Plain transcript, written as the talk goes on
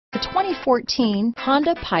The 2014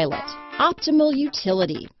 Honda Pilot. Optimal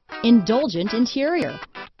utility, indulgent interior,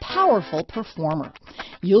 powerful performer.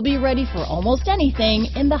 You'll be ready for almost anything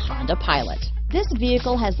in the Honda Pilot. This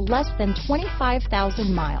vehicle has less than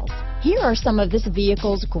 25,000 miles. Here are some of this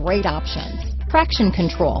vehicle's great options: traction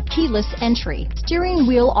control, keyless entry, steering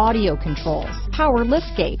wheel audio controls, power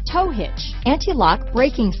liftgate, tow hitch, anti-lock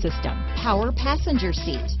braking system, power passenger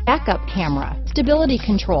seat, backup camera, stability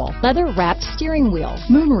control, leather-wrapped steering wheel,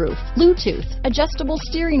 moonroof, Bluetooth, adjustable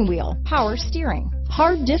steering wheel, power steering,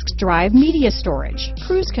 hard disk drive media storage,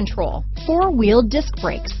 cruise control, four-wheel disc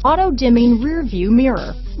brakes, auto-dimming rear view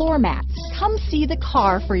mirror, floor mats. Come see the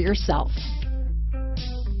car for yourself.